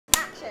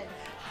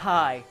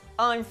Hi,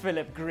 I'm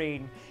Philip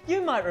Green.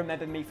 You might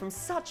remember me from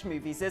such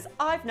movies as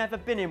I've Never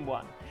Been in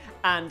One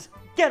and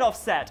Get Off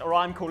Set or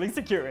I'm Calling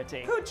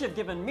Security, which have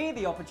given me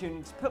the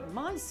opportunity to put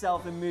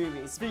myself in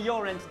movies for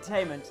your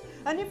entertainment.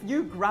 And if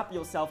you grab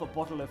yourself a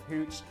bottle of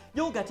hooch,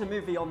 you'll get a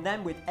movie on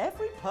them with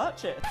every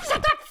purchase. Shut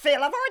up,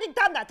 Phil! I've already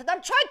done that and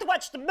I'm trying to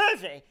watch the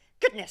movie!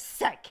 Goodness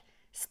sake!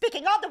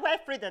 Speaking all the way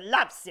through the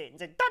love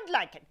scenes and don't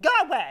like it. Go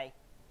away!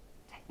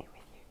 Take me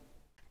with you.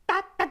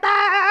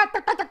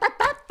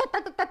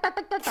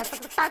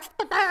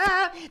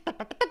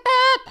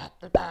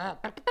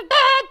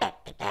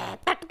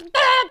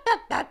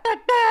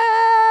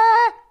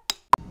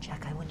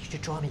 Jack, I want you to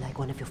draw me like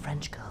one of your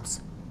French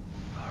girls.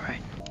 All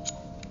right.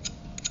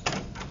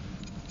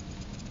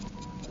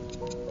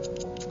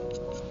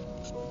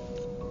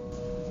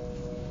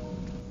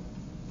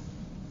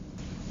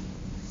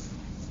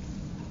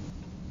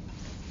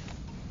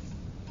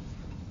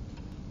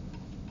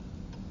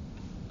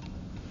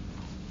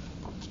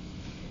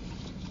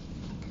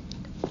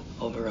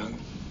 Over on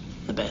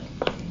the bed,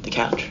 the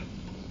couch.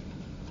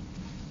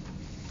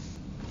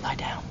 Lie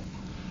down.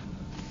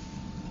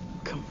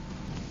 Come.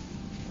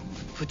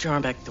 Put your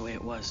arm back the way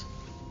it was.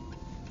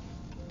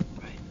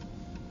 Right.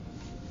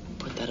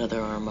 Put that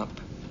other arm up,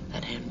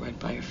 that hand right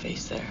by your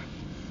face there.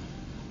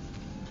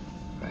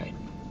 Right.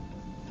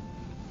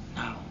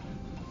 Now,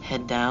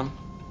 head down.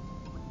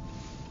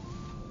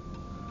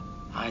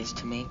 Eyes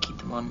to me, keep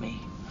them on me.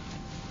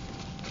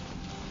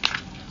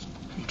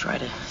 And try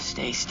to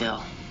stay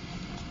still.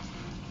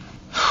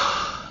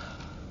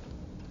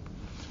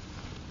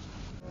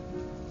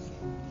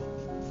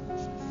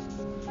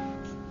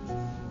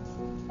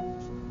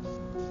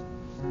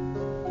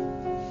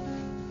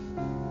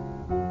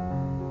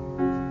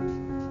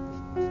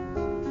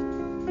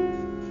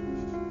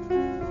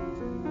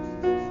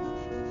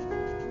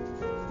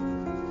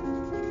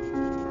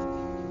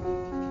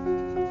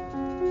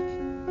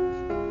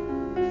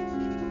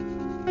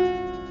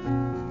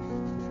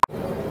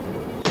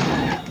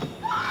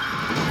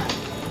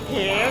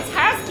 Here's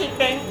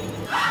housekeeping.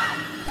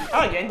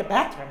 Oh, you're in the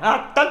bathroom.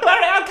 Oh, don't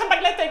worry, I'll come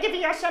back later and give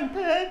you your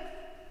shampoo.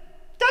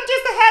 Don't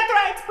use the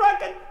hairdryer, it's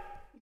broken.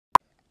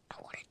 I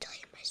want to tell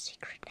you my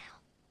secret now.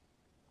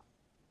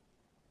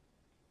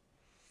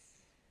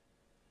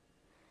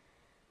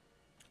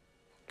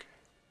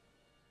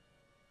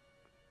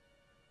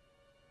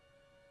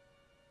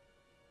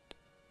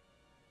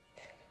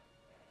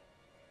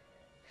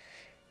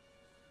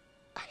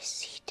 I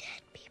see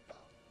dead people.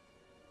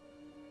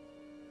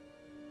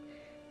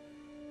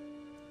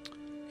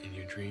 In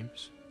your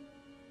dreams?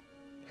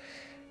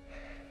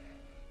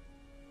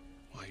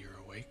 While you're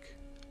awake?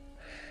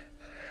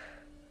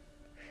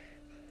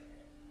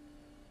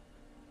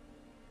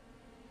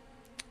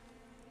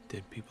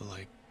 Dead people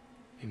like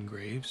in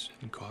graves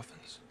and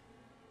coffins?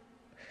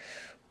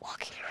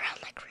 Walking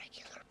around like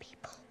regular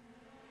people.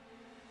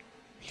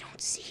 They don't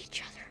see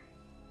each other.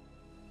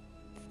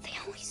 They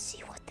only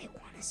see what they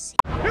want to see.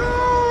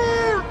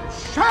 You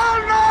shall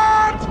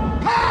not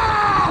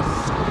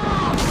pass!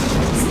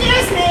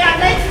 Excuse me, I'm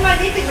late for my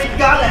meeting with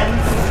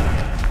golems.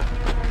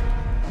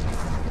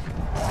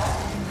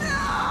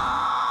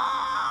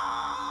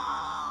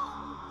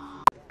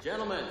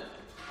 Gentlemen,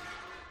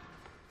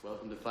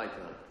 welcome to Fight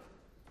Club.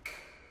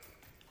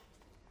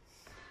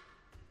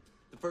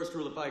 The first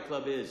rule of Fight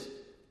Club is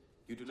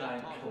you do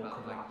not talk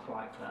about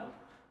Fight Club.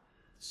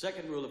 The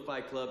second rule of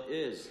Fight Club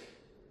is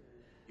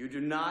you do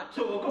not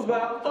Talk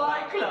about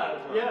Fight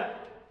Club, yeah.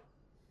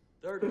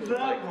 Third rule of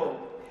Fight Club.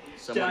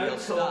 Somebody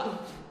else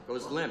stops,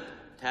 goes limp,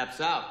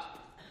 taps out.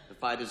 The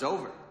fight is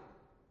over.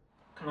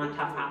 Can I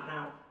tap out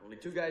now? Only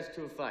two guys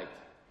to a fight.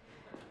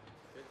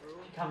 You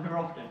come here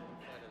often.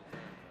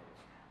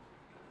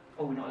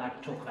 Oh, we're not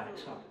allowed to talk about it,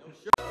 sorry.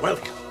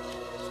 Welcome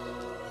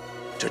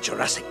to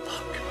Jurassic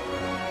Park.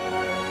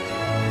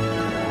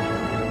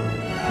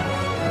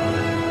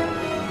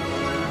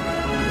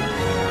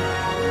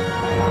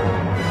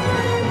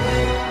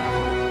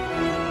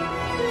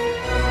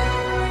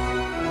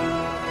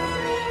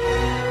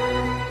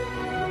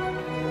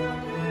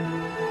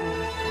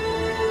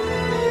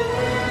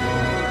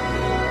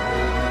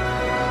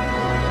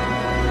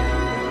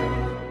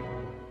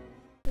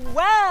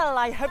 Well,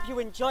 I hope you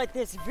enjoyed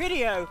this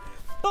video.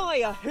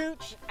 Buy a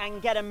hooch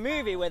and get a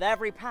movie with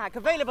every pack.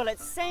 Available at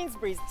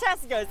Sainsbury's,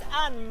 Tesco's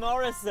and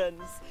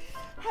Morrison's.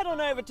 Head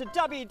on over to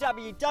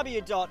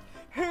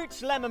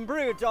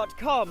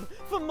www.hoochlemonbrew.com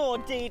for more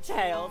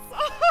details.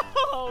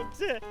 Oh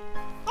dear.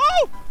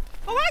 Oh,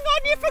 hang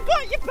on, you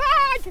forgot your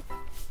bag.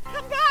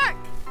 Come back.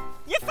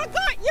 You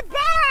forgot your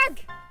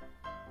bag.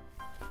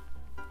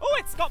 Oh,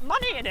 it's got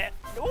money in it.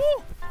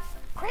 Oh,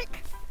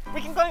 quick.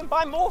 We can go and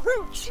buy more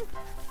hooch.